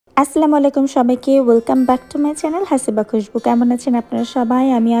আসসালামু আলাইকুম সবাইকে, welcome back to my channel হাসিবা খুশবু। কেমন আছেন আপনারা সবাই?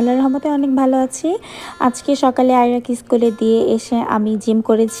 আমি আল্লাহর রহমতে অনেক ভালো আছি। আজকে সকালে আয়রাকে স্কুলে দিয়ে এসে আমি জিম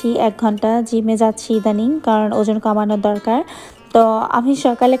করেছি 1 ঘন্টা। জিমে যাচ্ছি ইদানিং, কারণ ওজন কমানোর দরকার। তো আমি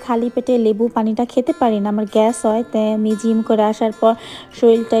সকালে খালি পেটে লেবু পানিটা খেতে পারি না, আমার গ্যাস হয়। তাই আমি জিম করে আসার পর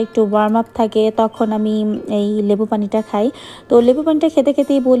শরীরটা একটু ওয়ার্ম আপ থাকে, তখন আমি এই লেবু পানিটা খাই। তো লেবু পানিটা খেতে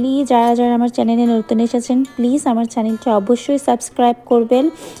খেতেই বলি, যারা যারা আমার চ্যানেলে নতুন এসেছেন প্লিজ আমার চ্যানেলটা অবশ্যই সাবস্ক্রাইব করবেন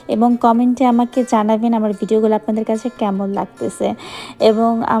এবং কমেন্টে আমাকে জানাবেন আমার ভিডিওগুলো আপনাদের কাছে কেমন লাগতেছে,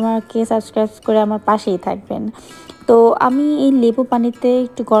 এবং আমাকে সাবস্ক্রাইব করে আমার পাশেই থাকবেন। তো আমি এই লেবু পানিতে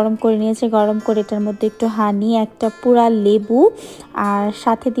একটু গরম করে নিয়েছি, গরম করে এটার মধ্যে একটু হানি, একটা পুরা লেবু, আর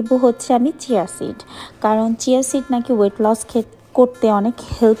সাথে দিব হচ্ছে আমি চিয়া সিড, কারণ চিয়া সিড নাকি ওয়েট লস করতে অনেক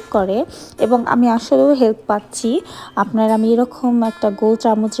হেল্প করে, এবং আমি আসলেও হেল্প পাচ্ছি। আমি এরকম একটা গোল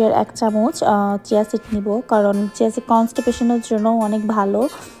চামচের 1 চামচ চিয়া সিড নিব, কারণ চিয়া সিড কনস্টিপেশনের জন্য অনেক ভালো।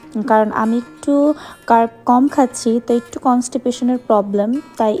 কারণ আমি একটু কার্ব কম খাচ্ছি, তো একটু কনস্টিপেশনের প্রবলেম,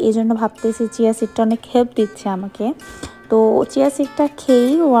 তাই এই জন্য ভাবতেছি চিয়া সিডটা অনেক হেল্প দিচ্ছে আমাকে। তো চিয়া সিডটা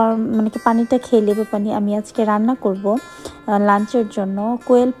খেয়েই মানে কি পানিটা খেয়ে লেবু পানি আমি আজকে রান্না করব লাঞ্চের জন্য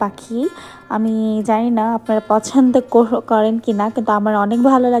কোয়েল পাখি। আমি জানি না আপনারা পছন্দ করেন কি না, কিন্তু আমার অনেক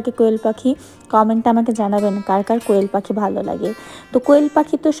ভালো লাগে কোয়েল পাখি। কমেন্টে আমাকে জানাবেন কার কার কোয়েল পাখি ভালো লাগে। তো কোয়েল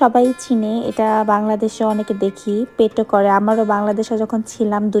পাখি তো সবাই চিনে, এটা বাংলাদেশে অনেকে দেখি পেটও করে। আমারও বাংলাদেশে যখন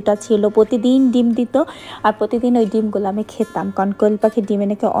ছিলাম 2টা ছিল, প্রতিদিন ডিম দিত, আর প্রতিদিন ওই ডিমগুলো আমি খেতাম, কারণ কোয়েল পাখির ডিমে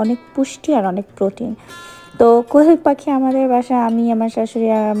নাকি অনেক পুষ্টি আর অনেক প্রোটিন। তো কোয়েল পাখি আমাদের বাসায় আমি, আমার শাশুড়ি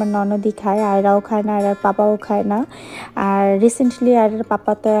আর আমার ননদই খায়, আয়রাও খায় না, আর পাপাও খায় না। আর রিসেন্টলি আর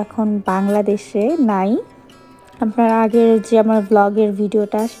পাপা তো এখন বাংলাদেশে নাই, আপনারা আগের যে আমার ব্লগের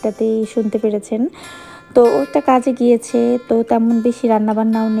ভিডিওটা সেটাতেই শুনতে পেরেছেন। তো ওটা কাজে গিয়েছে, তো তেমন বেশি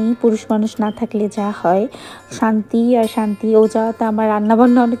রান্নাবান্নাও নেই, পুরুষ মানুষ না থাকলে যা হয় শান্তি আর শান্তি। ও যাওয়াতে আমার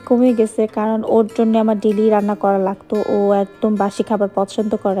রান্নাবান্না অনেক কমে গেছে, কারণ ওর জন্য আমার ডেলি রান্না করা লাগতো। ও একদম বাসি খাবার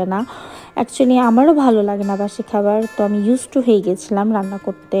পছন্দ করে না, অ্যাকচুয়ালি আমারও ভালো লাগে না বাসি খাবার, তো আমি ইউজ টু হয়ে গেছিলাম রান্না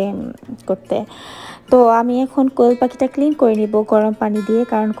করতে করতে। তো আমি এখন কোয়েল পাখিটা ক্লিন করে নিব গরম পানি দিয়ে,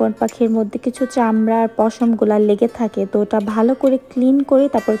 কারণ কোয়েল পাখির মধ্যে কিছু চামড়ার পশমগুলা লেগে থাকে, তো ওটা ভালো করে ক্লিন করে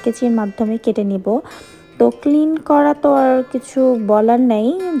তারপর কেচির মাধ্যমে কেটে নিব। তো ক্লিন করা তো আর কিছু বলার নেই,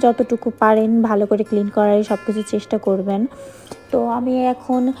 যতটুকু পারেন ভালো করে ক্লিন করার সব কিছু চেষ্টা করবেন। তো আমি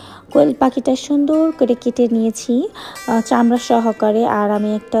এখন কোয়েল পাখিটা সুন্দর করে কেটে নিয়েছি চামড়া সহকারে, আর আমি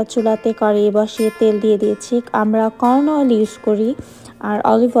একটা চুলাতে কড়াই বসিয়ে তেল দিয়ে দিয়েছি। আমরা কর্ন অয়েল ইউজ করি, আর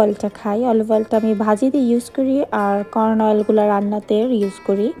অলিভ অয়েলটা খাই। অলিভ অয়েলটা আমি ভাজিতে ইউজ করি, আর কর্ন অয়েলগুলো রান্নাতে ইউজ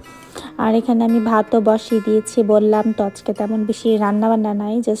করি। আর এখানে আমি ভাতও বসিয়ে দিয়েছি, বললাম তো আজকে তেমন বেশি রান্নাবান্না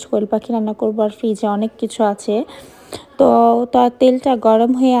নাই, জাস্ট কোয়েল পাখি রান্না করবো, আর ফ্রিজে অনেক কিছু আছে। তো তেলটা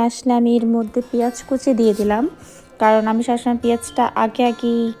গরম হয়ে আসলে আমি এর মধ্যে পেঁয়াজ কুচি দিয়ে দিলাম, কারণ আমি সবসময় পেঁয়াজটা আগে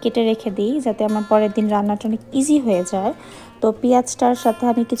কেটে রেখে দিই, যাতে আমার পরের দিন রান্নাটা অনেক ইজি হয়ে যায়। তো পেঁয়াজটার সাথে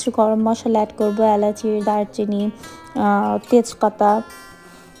আমি কিছু গরম মশলা অ্যাড করবো, এলাচি, দারচিনি, তেজপাতা,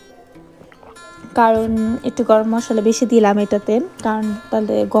 কারণ একটু গরম মশলা বেশি দিলাম এটাতে, কারণ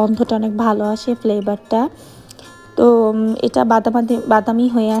তাহলে গন্ধটা অনেক ভালো আসে, ফ্লেভারটা। তো এটা বাদামি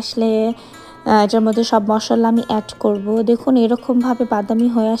হয়ে আসলে এটার মধ্যে সব মশলা আমি অ্যাড করব। দেখুন এরকমভাবে বাদামি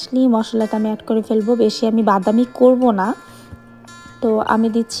হয়ে আসলেই মশলাটা আমি অ্যাড করে ফেলবো, বেশি আমি বাদামি করব না। তো আমি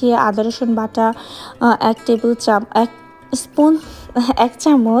দিচ্ছি আদা রসুন বাটা 1 স্পুন, 1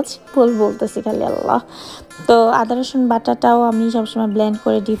 চামচ, বলতেছি খালি আল্লাহ। তো আদা রসুন বাটাটাও আমি সবসময় ব্লেন্ড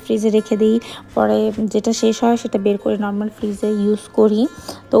করে ডিপ ফ্রিজে রেখে দিই, পরে যেটা শেষ হয় সেটা বের করে নর্মাল ফ্রিজে ইউজ করি।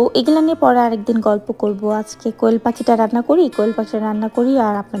 তো এগুলো নিয়ে পরে আরেকদিন গল্প করব। আজকে কোয়েল পাখিটা রান্না করি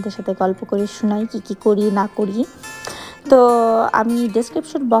আর আপনাদের সাথে গল্প করে শোনাই কি করি না করি। তো আমি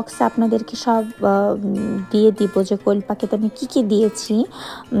ডেসক্রিপশন বক্সে আপনাদেরকে সব দিয়ে দিব যে কোয়েল পাখিতে আমি কি দিয়েছি।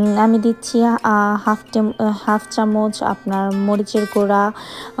 আমি দিচ্ছি হাফ চামচ আপনার মরিচের গুঁড়া,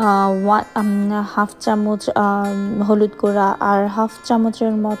 হাফ চামচ হলুদ গুঁড়া, আর হাফ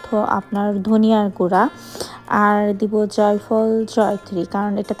চামচের মতো আপনার ধনিয়ার গুঁড়া, আর দিব জয়ফল জয়ত্রী,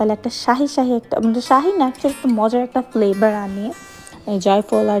 কারণ এটা তাহলে একটা শাহি একটা, মানে শাহি না, অ্যাকচুয়ালি একটা মজার একটা ফ্লেভার আনে।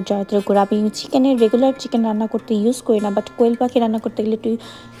 জয়ফল আর জয়ত্রীর গুঁড়া আমি রেগুলার চিকেন রান্না করতে ইউজ করি না, বাট কোয়েল পাখি রান্না করতে গেলে একটু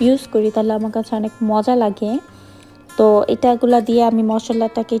ইউজ করি, তাহলে আমার কাছে অনেক মজা লাগে। তো এটাগুলা দিয়ে আমি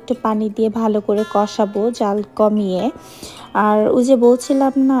মশলাটাকে একটু পানি দিয়ে ভালো করে কষাবো, জাল কমিয়ে। আর ওই যে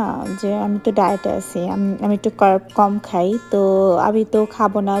বলছিলাম না যে আমি তো ডায়েটে আছি, আমি একটু কার্ব কম খাই, তো আমি তো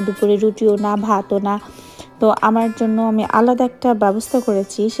খাবো না দুপুরে রুটিও না ভাতও না। তো আমার জন্য আমি আলাদা একটা ব্যবস্থা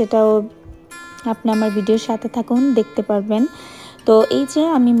করেছি, সেটাও আপনি আমার ভিডিওর সাথে থাকুন, দেখতে পারবেন। তো এই যে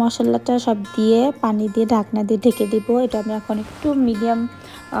আমি মশলাটা সব দিয়ে পানি দিয়ে ঢাকনা দিয়ে ঢেকে দিব। এটা আমি এখন একটু মিডিয়াম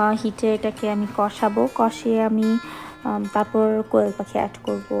হিটে এটাকে আমি কষাবো, কষিয়ে আমি তারপর কোয়েল পাখি অ্যাড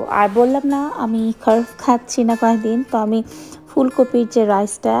করব। আর বললাম না আমি খাচ্ছি না কয়েকদিন, তো আমি ফুলকপির যে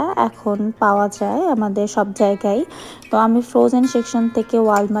রাইসটা এখন পাওয়া যায় আমাদের সব জায়গায়, তো আমি ফ্রোজেন সেকশন থেকে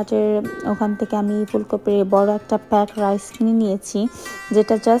ওয়ালমার্টের ওখান থেকে আমি ফুলকপির বড় একটা প্যাক রাইস কিনে নিয়েছি,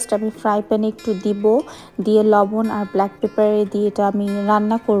 যেটা জাস্ট আমি ফ্রাই প্যানে একটু দিয়ে লবণ আর ব্ল্যাক পেপারে দিয়ে এটা আমি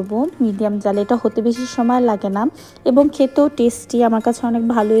রান্না করব মিডিয়াম জালে। এটা হতে বেশি সময় লাগে না এবং খেতেও টেস্টি, আমার কাছে অনেক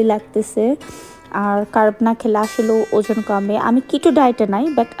ভালোই লাগতেছে। আর কার্ব না খেলে আসলেও ওজন কমে। আমি কিটো ডায়েটে নাই,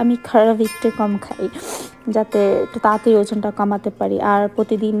 বাট আমি কার্ব একটু কম খাই যাতে একটু তাড়াতাড়ি ওজনটা কমাতে পারি। আর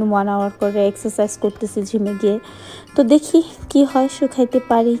প্রতিদিন 1 আওয়ার করে এক্সারসাইজ করতেছি জিমে গিয়ে। তো দেখি কি হয়, শুকাইতে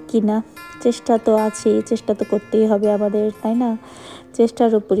পারি কি না। চেষ্টা তো আছেই, চেষ্টা তো করতেই হবে আমাদের, তাই না? চেষ্টার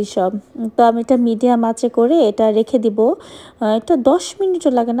উপরই সব। তো আমি এটা মিডিয়াম আঁচে করে এটা রেখে দিব। এটা 10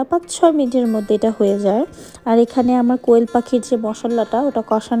 মিনিটও লাগে না, 5-6 মিনিটের মধ্যে এটা হয়ে যায়। আর এখানে আমার কোয়েল পাখির যে মশলাটা ওটা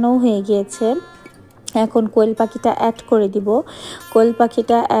কষানোও হয়ে গিয়েছে। এখন কোয়েল পাখিটা অ্যাড করে দিব। কোয়েল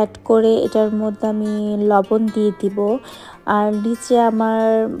পাখিটা অ্যাড করে এটার মধ্যে আমি লবণ দিয়ে দিব। আর নিচে আমার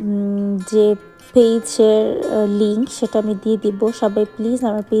যে পেজের লিঙ্ক সেটা আমি দিয়ে দিব। সবাই প্লিজ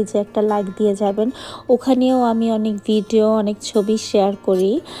আমার পেজে একটা লাইক দিয়ে যাবেন। ওখানেও আমি অনেক ভিডিও, অনেক ছবি শেয়ার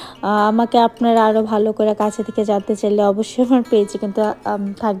করি। আমাকে আপনারা আরও ভালো করে কাছে থেকে জানতে চাইলে অবশ্যই আমার পেজে কিন্তু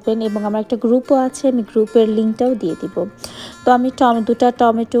থাকবেন, এবং আমার একটা গ্রুপও আছে, আমি গ্রুপের লিঙ্কটাও দিয়ে দিব। তো আমি দুটা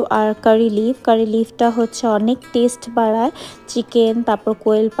টমেটো আর কারি লিফটা হচ্ছে অনেক টেস্ট বাড়ায় চিকেন, তারপর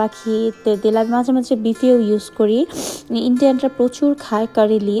কোয়েল পাখিতে দিলাম। মাঝে মাঝে বিফেও ইউজ করি। ইন্ডিয়ানরা প্রচুর খায়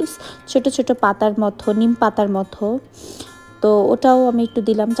কারি লিভস, ছোট ছোট পাতার মতো, নিম পাতার মতো। তো ওটাও আমি একটু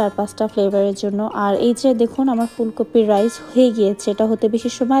দিলাম 4-5টা ফ্লেভারের জন্য। আর এই যে দেখুন আমার ফুলকপির রাইস হয়ে গিয়েছে। এটা হতে বেশি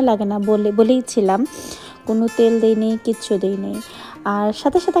সময় লাগে না বলেইছিলাম, কোনো তেল দেইনি, কিচ্ছু দেইনি। আর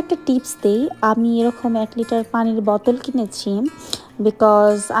সাথে সাথে একটা টিপস দেই, আমি এরকম 1 লিটার পানির বোতল কিনেছি,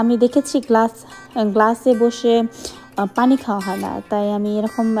 বিকজ আমি দেখেছি গ্লাসে বসে পানি খাওয়া হয় না, তাই আমি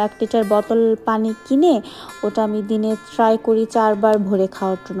এরকম 1 লিটার বোতল পানি কিনে ওটা আমি দিনে ট্রাই করি 4 বার ভরে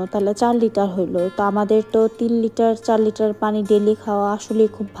খাওয়ার জন্য, তাহলে 4 লিটার হইলো। তো আমাদের তো 3 লিটার 4 লিটার পানি ডেলি খাওয়া আসলে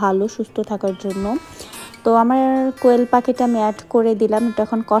খুব ভালো সুস্থ থাকার জন্য। তো আমার কোয়েল পাখিটা আমি অ্যাড করে দিলাম, এটা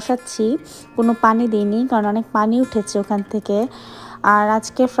এখন কষাচ্ছি, কোনো পানি দিইনি কারণ অনেক পানি উঠেছে ওখান থেকে। আর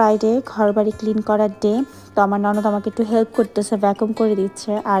আজকে ফ্রাইডে, ঘরবাড়ি ক্লিন করার ডে, তো আমার ননদ আমাকে একটু হেল্প করতেছে, ভ্যাকুম করে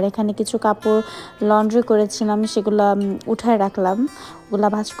দিচ্ছে। আর এখানে কিছু কাপড় লন্ড্রি করেছিলাম, সেগুলো উঠায় রাখলাম, ওগুলা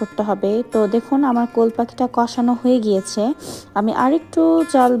ভাঁজ করতে হবে। তো দেখুন আমার কোয়েল পাখিটা কষানো হয়ে গিয়েছে, আমি আরেকটু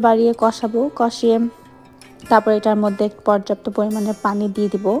জাল বাড়িয়ে কষিয়ে তারপর এটার মধ্যে পর্যাপ্ত পরিমাণে পানি দিয়ে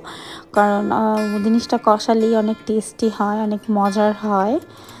দিব, কারণ জিনিসটা কষালেই অনেক টেস্টি হয়, অনেক মজার হয়।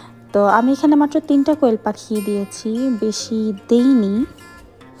 তো আমি এখানে মাত্র 3টা কোয়েল পাখি দিয়েছি, বেশি দেইনি।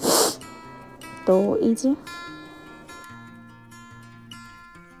 তো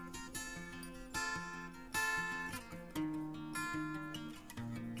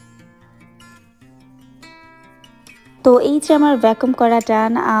এই যে আমার ভ্যাকুম করা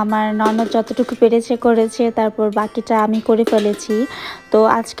ডান, আমার ননদ যতটুকু পেরেছে করেছে, তারপর বাকিটা আমি করে ফেলেছি। তো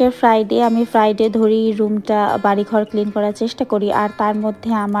আজকে ফ্রাইডে, আমি ফ্রাইডে ধরি রুমটা, বাড়িঘর ক্লিন করার চেষ্টা করি। আর তার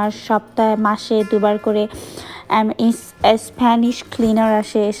মধ্যে আমার মাসে 2বার করে স্প্যানিশ ক্লিনার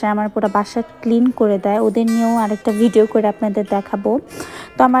এসে আমার পুরো বাসা ক্লিন করে দেয়। ওদের নিয়েও আরেকটা ভিডিও করে আপনাদের দেখাবো।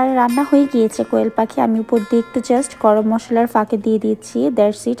 তো আমার রান্না হয়ে গিয়েছে কোয়েল পাখি, আমি উপর দিয়ে একটু জাস্ট গরম মশলার ফাঁকে দিয়ে দিচ্ছি,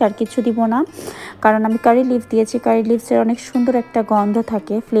 দ্যাটস ইট, আর কিছু দিব না, কারণ আমি কারি লিভ দিয়েছি। কারি লিভসের অনেক সুন্দর একটা গন্ধ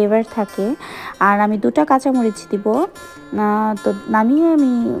থাকে, ফ্লেভার থাকে। আর আমি 2টা কাঁচামরিচ দিব। তো নামিয়ে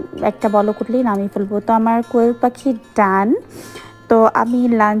আমি একটা বলক উঠলেই নামিয়ে ফেলবো। তো আমার কোয়েল পাখি ডান। তো আমি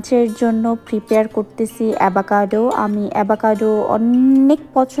লাঞ্চের জন্য প্রিপেয়ার করতেছি অ্যাভাকাডো। আমি অ্যাভাকাডো অনেক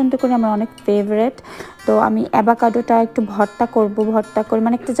পছন্দ করি, আমার অনেক ফেভারেট। তো আমি অ্যাভাকাডোটা একটু ভর্তা করে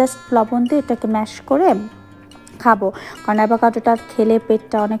মানে একটু জাস্ট লবণ দিয়ে এটাকে ম্যাশ করে খাবো, কারণ অ্যাভাকাডোটা খেলে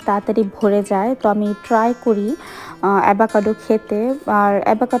পেটটা অনেক তাড়াতাড়ি ভরে যায়। তো আমি ট্রাই করি অ্যাভাকাডো খেতে। আর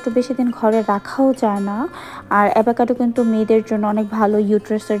অ্যাভাকাডো বেশি দিন ঘরে রাখাও যায় না। আর অ্যাভাকাডো কিন্তু মেয়েদের জন্য অনেক ভালো,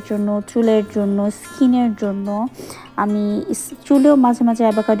 ইউট্রাসের জন্য, চুলের জন্য, স্কিনের জন্য। আমি চুলেও মাঝে মাঝে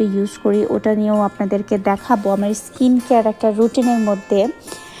অ্যাভাকাডো ইউজ করি, ওটা নিয়েও আপনাদেরকে দেখাবো আমার স্কিন কেয়ার একটা রুটিনের মধ্যে।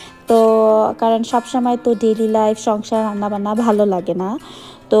 তো কারণ সবসময় তো ডেইলি লাইফ, সংসার, রান্নাবান্না ভালো লাগে না।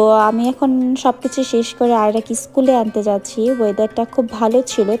 তো আমি এখন সব কিছু শেষ করে আয়রাকে স্কুলে আনতে যাচ্ছি। ওয়েদারটা খুব ভালো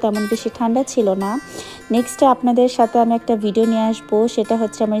ছিল, তেমন বেশি ঠান্ডা ছিল না। নেক্সটে আপনাদের সাথে আমি একটা ভিডিও নিয়ে আসবো, সেটা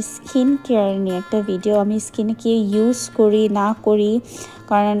হচ্ছে আমার স্কিন কেয়ার নিয়ে একটা ভিডিও। আমি স্কিনে কি ইউজ করি না করি,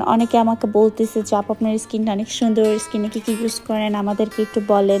 কারণ অনেকে আমাকে বলতেছে যে আপনার স্কিনটা অনেক সুন্দর, স্কিনে কি ইউজ করেন, আমাদেরকে একটু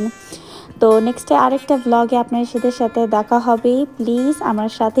বলেন। তো নেক্সটে আরেকটা ব্লগে আপনাদের সাথে দেখা হবে। প্লিজ আমার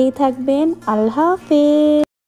সাথেই থাকবেন। আল্লাহ হাফেজ।